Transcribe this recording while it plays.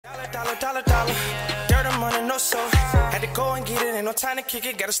Dollar. Dirt and money, no soul. Had to go and get it, ain't no time to kick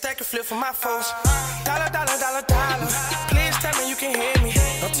it. Got a stack to flip for my foes. Dollar. Please tell me you can hear me.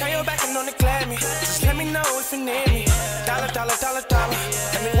 Don't turn your back and don't neglect me. Just let me know if you need me. Dollar.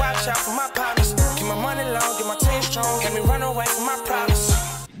 Let me watch out for my partners. Keep my money long, get my team strong. Let me run away from my problems.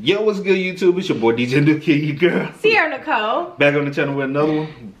 Yo, what's good, YouTube? It's your boy DJ New Kid, your girl Sierra Nicole. Back on the channel with another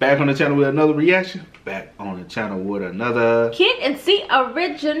one. Back on the channel with another reaction. Back on the channel with another Kid and C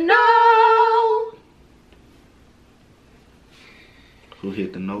original. Who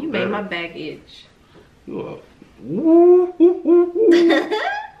hit the note? You made my back itch. You up?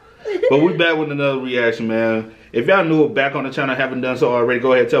 But we back with another reaction, man. If y'all new back on the channel, haven't done so already,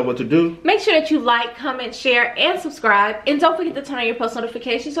 go ahead and tell what to do. Make sure that you like, comment, share, and subscribe. And don't forget to turn on your post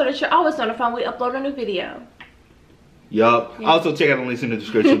notifications so that you're always notified when we upload a new video. Yup. Yeah. Also, check out the links in the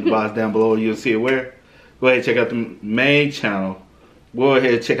description box down below. You'll see it where. Go ahead and check out the main channel. Go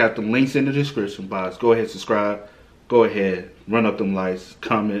ahead and check out the links in the description box. Go ahead and subscribe. Go ahead. Run up them likes,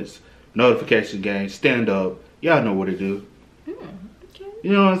 comments, notification gang, stand up. Y'all know what to do.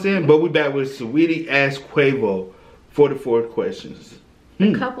 You know what I'm saying? But we back with Saweetie Ask Quavo 44 questions.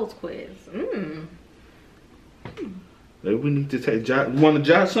 Couples quiz. Maybe we need to take want to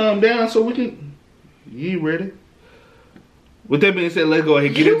jot something down so we can. You ready? With that being said, let's go ahead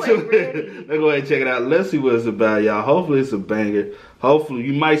and get into it. Let's go ahead and check it out. Let's see what it's about, y'all. Hopefully it's a banger. Hopefully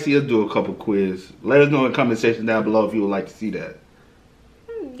you might see us do a couple quiz. Let us know in the comment section down below if you would like to see that.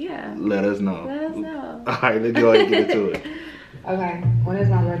 Yeah. Let us know. Let us know. Alright, let's go ahead and get into it. Okay, when is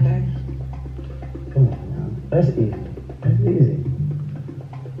my birthday? Come on, man. That's easy. That's easy.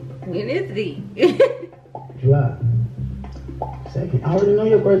 When is it? July 2nd. I already know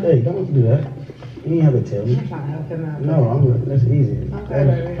your birthday. Don't do that. You ain't have to tell me. I'm trying to help him out. No, that's easy. Okay,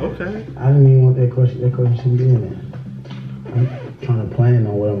 baby. Okay. I didn't even want that question. That question shouldn't be in there. I'm trying to plan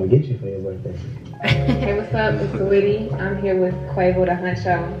on what I'm gonna get you for your birthday. Hey, what's up? It's Saweetie. I'm here with Quavo the Hunt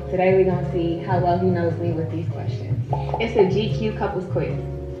Show. Today we're gonna see how well he knows me with these questions. It's a GQ couples quiz.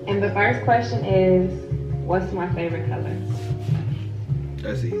 And the first question is, what's my favorite color?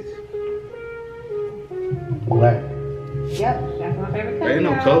 That's easy. Black. Yep, that's my favorite color. There ain't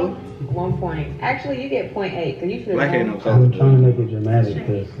no color. 1 point. Actually, you get 0.8 because you feel Black ain't no color. I'm trying to make it dramatic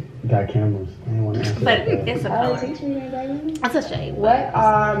because you got cameras. I didn't want to answer But that. it's a Oh, color. teach me that, baby. That's a shame. What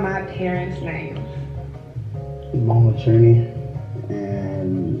are my parents' names? Mama Trini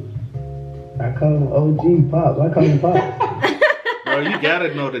and I call him OG Pops. I call him Pops. Bro, you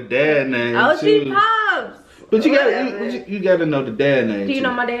gotta know the dad name OG too. Pops. But you gotta know the dad name. Do you too.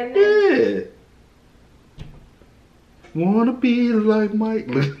 know my dad's name? Yeah. Wanna be like Mike.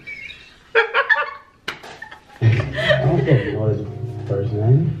 I don't fucking know his first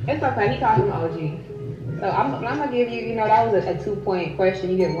name. It's okay. He calls him OG. So I'm gonna give you. You know that was a 2-point question.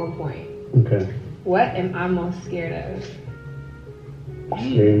 You get 1 point. Okay. What am I most scared of?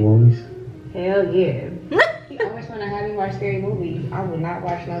 Scary movies. Hell yeah. He always wanna have me watch scary movies. I will not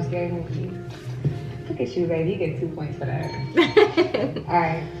watch no scary movies. Look at you, baby. You get 2 points for that. All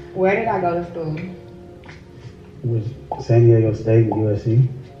right. Where did I go to school? With San Diego State and USC.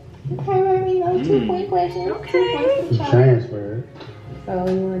 Okay, baby. Those 2-point questions. Okay. 2 points for the child. Transferred. So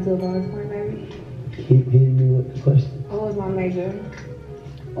you wanna do a bonus point, baby? He knew what the question. What was my major?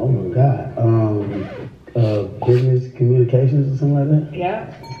 Oh my God. Business communications or something like that.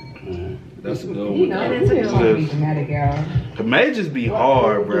 Yep. That's a good You one. know, It's you a just good want to be dramatic, girl. The majors be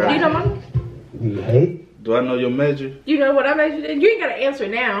hard, bro. Do you know mine? Do you hate? Do I know your major? You know what I majored in? You ain't gotta answer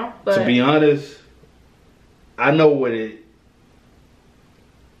now. But To be honest, I know what it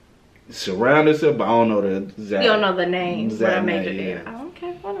surrounds itself, but I don't know the exact. you don't know the names. What I exact majored name, in. yeah. Oh,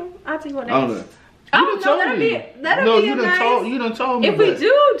 okay, hold on. I'll tell you what I don't names. know. Oh, You done no, told that'll me. be a nice. You done told me. If we but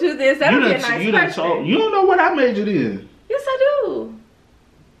do this, that'll be a nice you done question. told. You don't know what I majored in. Yes, I do.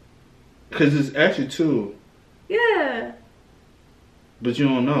 Cause it's actually 2, Yeah. but you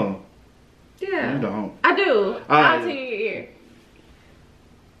don't know. Yeah. You don't. I do. right. I'll tell you your ear.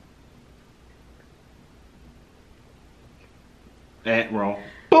 Wrong.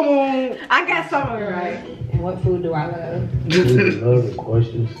 Boom. I got some of it right. And what food do I love? Food you love is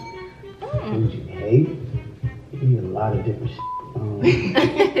oysters. Food you hate? You eat a lot of different shit.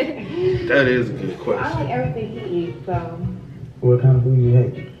 That is a good I question. like everything he eats, so. What kind of food you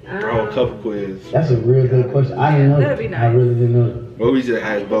hate? Bro, a couple quiz. That's a real good question. I didn't know That'd that. be I nice. really didn't know that. Well, we just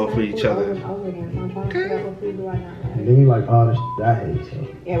ask both for each other. Over and over again, so I'm trying to figure out what food do I not And like. then you like all the shit I hate.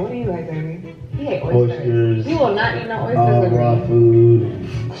 So. Yeah, what do you like, baby? He hate Oysters. oysters. He will not eat no All oysters with raw me. food.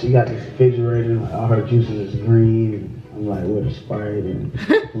 And she got this refrigerator. Like all her juices is green. And I'm I'm like with a Sprite and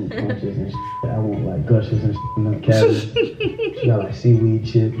fruit punches and shit. I want like gushers and shit in the cabinet. She got like seaweed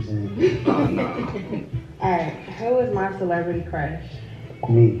chips and. Oh no. Alright, who is my celebrity crush?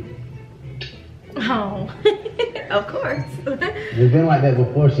 Me. Oh, of course. It's been like that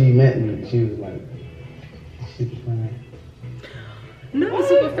before she met me. She was like, super fine. No,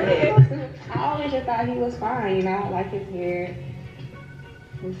 super fan. I always just thought he was fine, you know. I like his hair,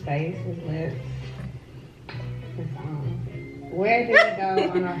 his face, his lips, his Where did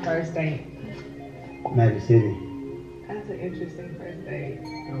we go on our first date? Magic City. That's an interesting first date.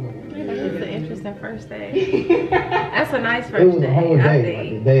 That's an interesting first date. That's a nice first It was date. a whole I day. think.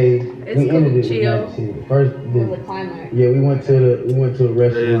 Like the day It's we cool, ended it chill. with Magic City. The first, It was a climax. yeah, we went to a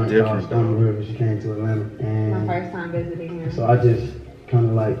restaurant different, called Stony though. River. She came to Atlanta, My and first time visiting him. so I just kind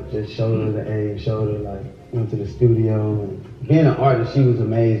of like just showed her the A, showed her like went to the studio. And being an artist, she was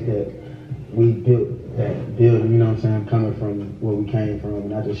amazed that we built that building. You know what I'm saying? Coming from where we came from,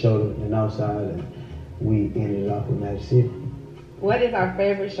 and I just showed her the north side, and we ended it off with Magic City. What is our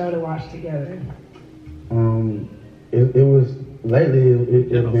favorite show to watch together? It was lately.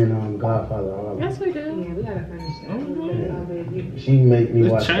 It's been Godfather. Yes, we do. Yeah, we gotta finish that. Mm-hmm. She made me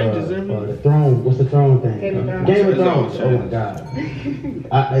It watch changes every- the Throne. What's the Throne thing? Game of Thrones. Game of It's all Thrones. Oh my changes.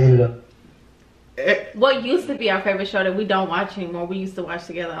 God. I ended up. What used to be our favorite show that we don't watch anymore, we used to watch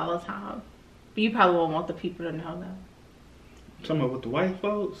together all the time. But you probably won't want the people to know that. Talking about with the white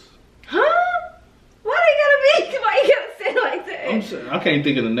folks. Huh? Why you gotta say it like that? I'm saying, I can't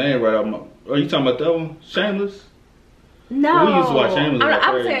think of the name right off my. Are you talking about that one? Shameless? No. We used to watch Shameless.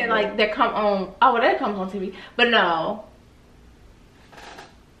 I'm saying like that come on. Oh, well, that comes on TV. But no.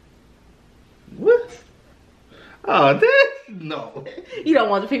 What? Oh, that no. You don't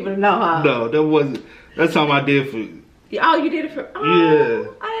want the people to know, huh? No, that wasn't. That's something I did for. Oh, you did it for. Oh, Yeah.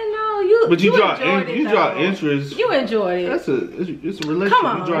 I didn't know you. But you draw enjoyed it, you draw though. interest. You enjoyed it. It's a relationship. Come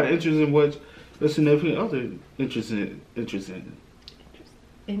on. You draw interest in what a significant other interest in. Interest.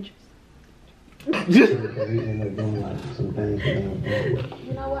 We ended up doing like some things.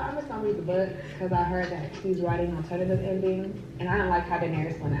 You know what? I'm just gonna read the book because I heard that he's writing alternative endings, and I don't like how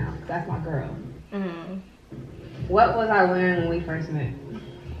Daenerys went out. 'Cause that's my girl. Mm. What was I wearing when we first met?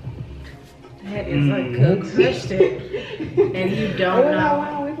 That is a good question. And you What don't was I know.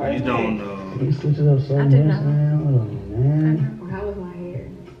 wearing when we first You met? don't know. You switch it up so I much, did not. man. Hold on, man. Well, how was my hair?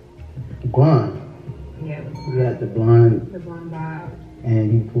 Blonde. Yeah, it was You got the blonde, the blonde bob.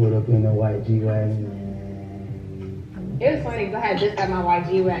 and you pulled up in the white G-Wagon. It was funny because I had just got my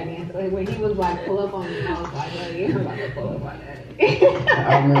YG wagon. So when he was like, pull up on me, I was like, well, I'm about to pull up on that.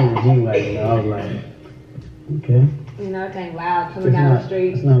 I remember the G-Wagon. I was like, okay. You know, it ain't loud coming down the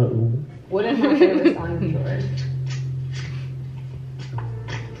street. It's not a Uber. What is my favorite song of yours?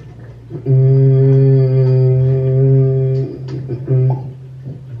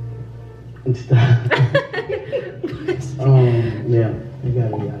 Yeah, you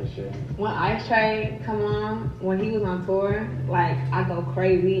gotta be Ice Tray. When Ice Tray come on, when he was on tour, like I go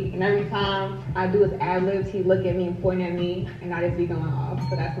crazy, and every time I do his ad libs, he look at me and point at me, and I just be going off.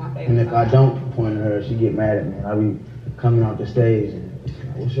 So that's my favorite. And if song. I don't point at her, she get mad at me. I be coming off the stage and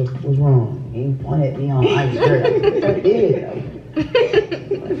what's wrong? You ain't point at me on Ice Tray. I did.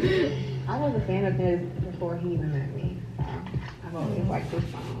 I was a fan of his before he even met me. So I've always liked his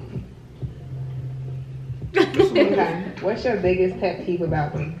song. Okay. What's your biggest pet peeve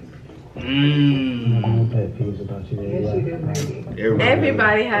about me? I don't pet peeves about you. Yes, you do, baby.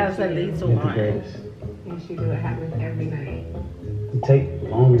 Everybody has at least You're the one. greatest. Yes, you do. It happens every night. You take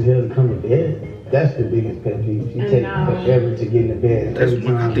long as hell to come to bed. That's the biggest pet peeve. You take forever to get in the bed. That's Every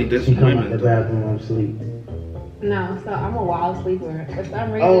I time think that's she come out women, the though. bathroom, I'm asleep. No, so I'm a wild sleeper. For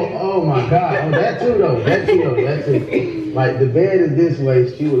some reason. Oh my God. Oh, that too though. That too. Like the bed is this way,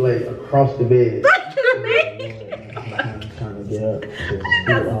 she would lay across the bed. Trying to get up, just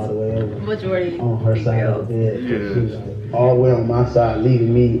do it all the way over. Majority. On her side of the bed. Yeah. She's like all the way on my side,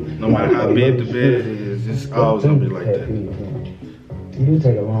 leaving me. No matter how big the bed is, it's always gonna be like that. You do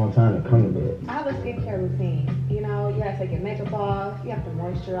take a long time to come to bed. I have a skincare routine. You know, you gotta take your makeup off, you have to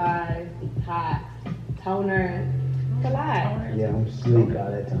moisturize, detox, toner. It's a lot. Yeah, I'm asleep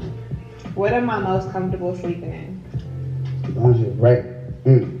all that time. What am I most comfortable sleeping in? As long as you're right.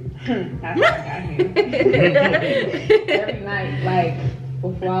 That's what I got here. Every night, like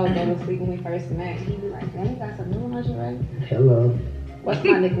before I would go to sleep when we first met, he'd be like, "Man, you got some new lingerie?" Hello. What's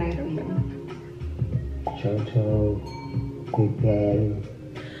my nickname for you? Chocho, Big Daddy,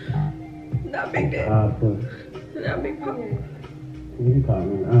 Not Big Daddy. Papa. Not Big Papa. You call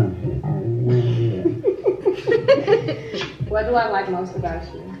me What do I like most about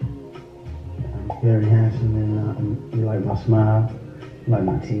you? I'm very handsome, and you like my smile, you like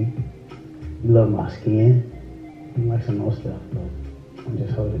my teeth, you love my skin, you like some more stuff, but I'm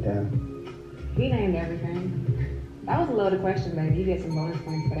just hold it down. He named everything. That was a loaded question, baby. You get some bonus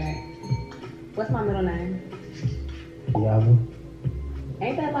points for that. What's my middle name? Quavo.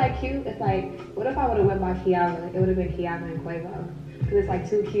 Ain't that like cute? It's like, what if I would have went by Kiava? It would have been Kiava and Quavo. Because it's like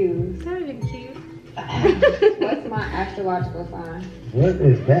two Q's. That would have been cute. What's my astrological sign? What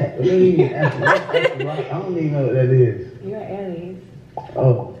is that? What do you mean astrological? I don't even know what that is. You're an Aries.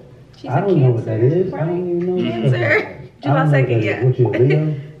 Oh, She's I a don't know what that Cancer, is. I don't even know what that is. Cancer. I don't know what that is. What you, a Leo?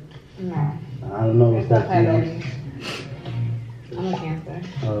 No. I don't know what It's that okay, is. baby. I'm a Cancer.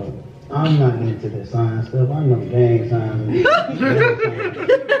 Oh, I'm not into the sign stuff. I know gang signs.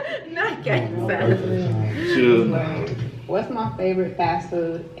 Not gang signs. Sure. What's my favorite fast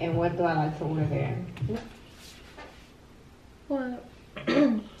food and what do I like to order there? What?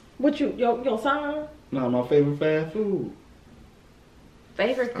 What your sign? No, my favorite fast food.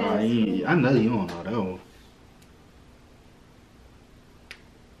 Favorite fast food? I know you don't know that one.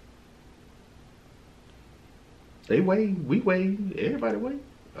 They weigh, we weigh, everybody weigh.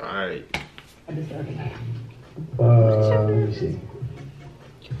 Alright. I just ordered that. Let me see.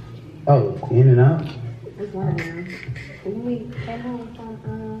 Oh, In and Out. It's one of them. When we came home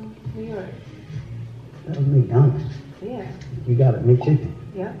from New York. That was McDonald's. Yeah. You got it, McChicken.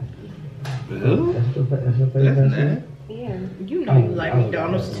 Yep. Really? That's your favorite That's fast nice. food? Yeah. You know you like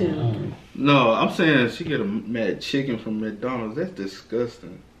McDonald's too. No, I'm saying she get a mad chicken from McDonald's. That's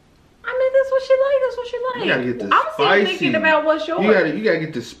disgusting. I mean, that's what she like. That's what she like. You gotta get the I'm still spicy. thinking about what's yours. You gotta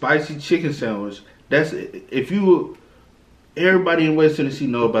get the spicy chicken sandwich. That's if you. Everybody in West Tennessee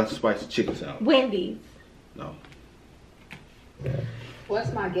know about the spicy chicken sandwich. Wendy's. No.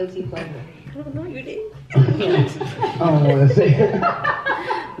 What's my guilty pleasure? I don't know, you did. I don't want to say it.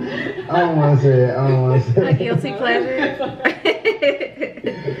 I don't want to say it. I don't want to say My it. guilty pleasure.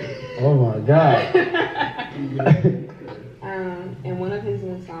 Oh my God. In one of his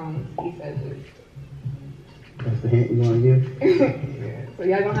new songs, he says this. That's the hint you want to give? So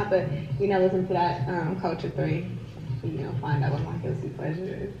y'all gonna have to, listen to that Culture 3. So, find out what my guilty pleasure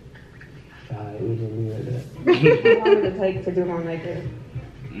is. Alright, we can leave it at that. How long does it take to do my makeup?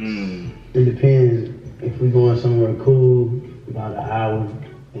 It depends. If we're going somewhere cool, about an hour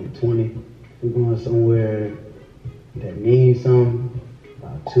and 20. If we're going somewhere that means something,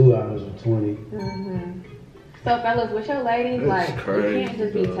 about 2 hours or 20. Mm-hmm. So, fellas, with your ladies, That's you crazy, can't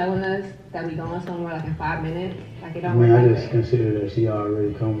just be dog. telling us that we going somewhere like in 5 minutes. Like, it I don't mean, work I like just that. consider that she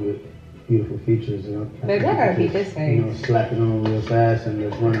already come with beautiful features. And Baby, I gotta beat this face. Slap it on real fast and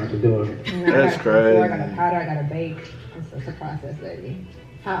just run out the door. That's I crazy. got a powder, I got a bake. It's a process, baby.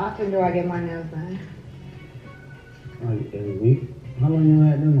 How often do I get my nails done? Like every week. How long you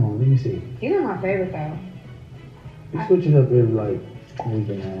had them on? Let me see. You know my favorite though. You switch it up every like week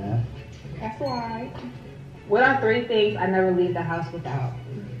and a half. That's alright. What are 3 things I never leave the house without?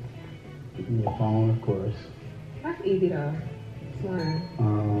 Your phone, of course. That's easy though. It's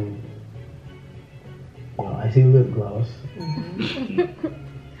one. Well, I see lip gloss. Mm-hmm.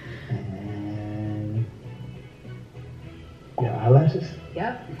 And your eyelashes.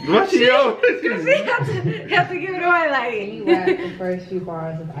 Yep. What she always She have to give it away like Can you rap the first few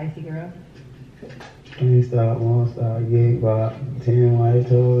bars of Icy Girl? Can't stop, won't stop, gig bop, 10 white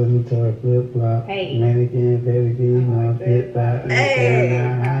toes in the toy flip flop, Hey. mannequin, pedicure, no hip hop, Hey.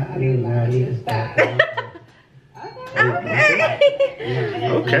 I need to stop.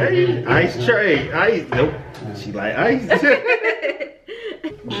 Okay. Ice tray. Ice. Nope. She like ice.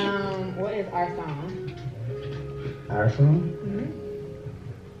 What is our song? Our song?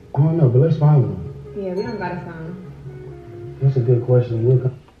 I don't know, but let's find one. Yeah, we don't got a song. That's a good question. We'll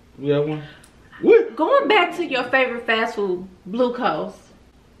come. We have one. What? Going back to your favorite fast food, Blue Coast.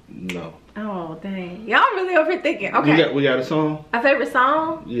 No. Oh dang, y'all really over here thinking. Okay, We got a song. our favorite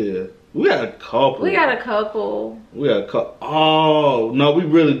song. Yeah. We got a couple. We got a couple. We got a couple. Oh no, we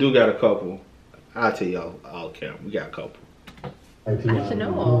really do got a couple. I'll tell y'all all camera. We got a couple. I should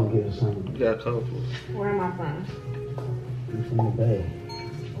know. We'll get a song. We got a couple. Where am I from? You from the Bay.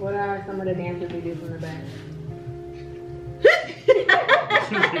 What are some of the dances we do from the back?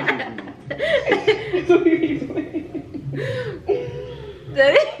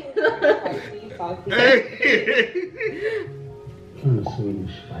 Hey. Kind of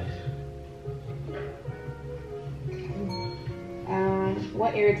Swedish spice.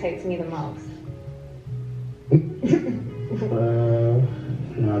 What irritates me the most?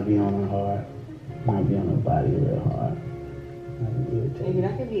 When I be on her hard. When I be on her body real hard. I can irritate. Maybe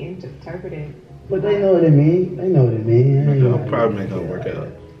that could be interpreted. But they know what it mean. They know what it mean. It'll probably make her work out.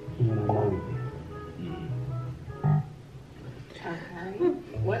 You know,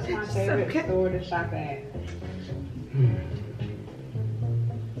 What's my favorite store to shop at? I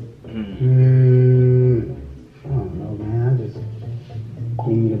don't know, man. I just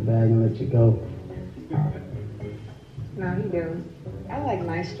give you the bag and let you go. No, he do. I like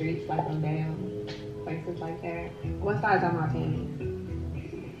nice streets like on Dale, places like that. What size are my panties?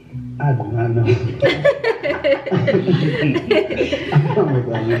 I do not know.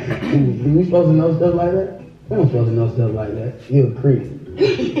 Do we supposed to know stuff like that? We don't supposed to know stuff like that. You're a creep.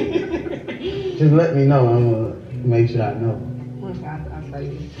 Just let me know. I'm gonna make sure I know. Okay, I'll tell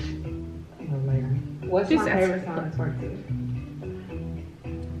you later. What's my favorite song to twerk to?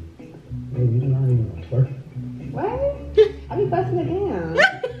 Hey, you're not even twerking. What? I be busting it down.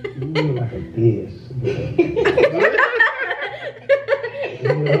 You look like a dish.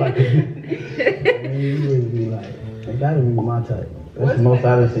 You would be like, that gotta be my type. That's the most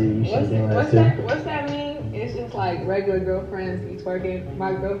I've seen you should do What's that mean? It's just like regular girlfriends be twerking.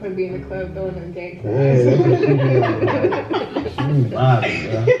 My girlfriend be in the club throwing them gang signs. Yeah, that's what she be like. She vibing,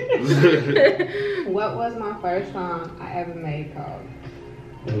 bro. What was my first song I ever made called?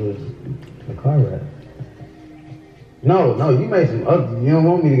 It was a car rap. No, you made some other. You don't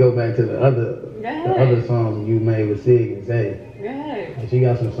want me to go back to the other songs you made with Sig and Zay. Good. And she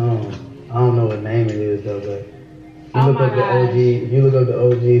got some songs. I don't know what name it is though, but if you look up the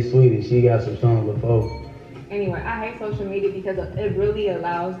OG Saweetie, she got some songs before. Anyway, I hate social media because it really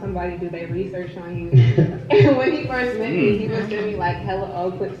allows somebody to do their research on you. And when he first met me, he would send me like hella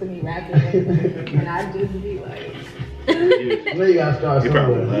old clips of me rapping, and I'd just be like. Well, you gotta start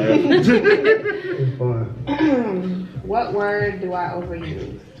somewhere. It's fun. What word do I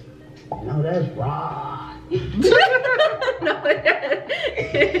overuse? No, that's right.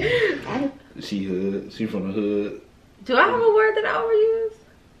 She hood. She from the hood. Do I have a word that I overuse?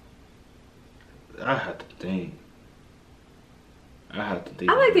 I have to think. I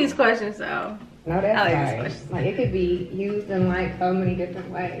like these questions though. No, that's I like right. these questions. Like it could be used in like so many different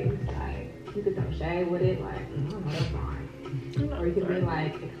ways. Like you could throw shade with it, like I don't know, that's fine. Or you could be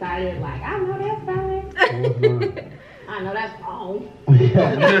like excited, like I know that's fine. I know that's wrong.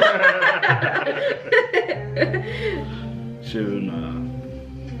 Sure, nah.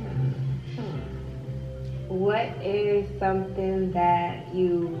 What is something that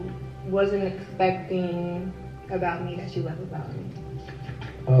you wasn't expecting about me that you love about me?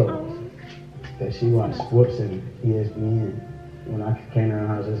 Oh, that she watched sports and ESPN. When I came to her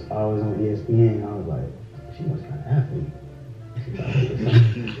house, it's always on ESPN. I was like, she must be an athlete.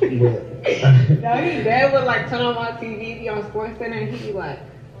 No, his dad would like turn on my TV, be on Sports Center, and he'd be like,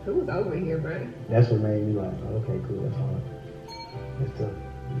 "Who's over here, bro?" That's what made me like, oh, okay, cool, that's hard. That's tough.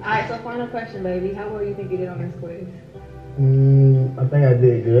 Alright, so final question, baby. How well do you think you did on this quiz? I think I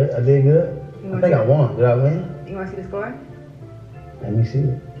did good. I think I won. Did I win? You want to see the score? Let me see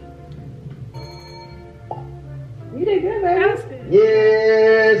it. You did good, baby. That's good.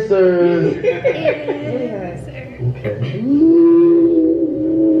 Yes, sir. Yes, sir. Okay.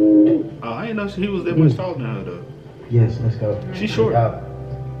 Oh, I didn't know he was that much taller than her though. Yes, let's go. She's short.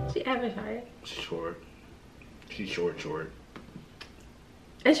 She average height. She's short.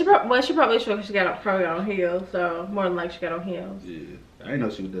 And she probably short because she probably got on heels, so more than likely she got on heels. Yeah, I didn't know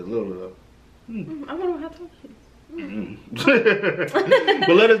she was that little though. I wonder how tall she is.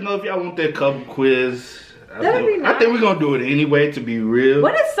 But let us know if y'all want that couple quiz. I think we're gonna do it anyway, to be real.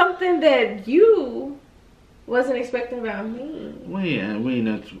 What is something that you wasn't expecting about me? We ain't we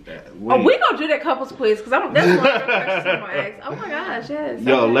gonna do that couples quiz because that's one of the questions I'm gonna ask. Oh my gosh, yes.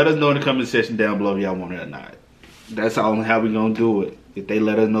 Yo, let us know in the comment section down below if y'all want it or not. That's all how we gonna do it. If they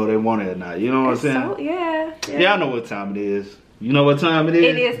let us know they want it or not. You know what I'm saying? So, yeah. Y'all know what time it is. You know what time it is?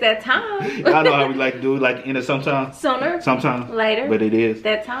 It is that time. I know how we like to do it, like in it sometime. Sooner. Sometime. Later. But it is.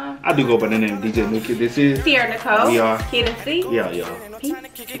 That time. I do go by the name DJ Nuki. This is Sierra Nicole. We are Kid and C. Yeah, y'all.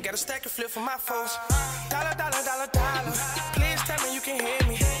 Got a stack of flip for my folks. Dollar. Please tell me you can hear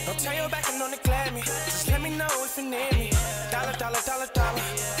me. Don't turn your back and don't neglect me. Just let me know if you need me. Dollar.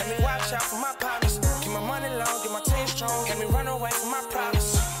 Let me watch out for my partners. Keep my money long, get my team strong. Let me run away from my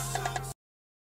problems.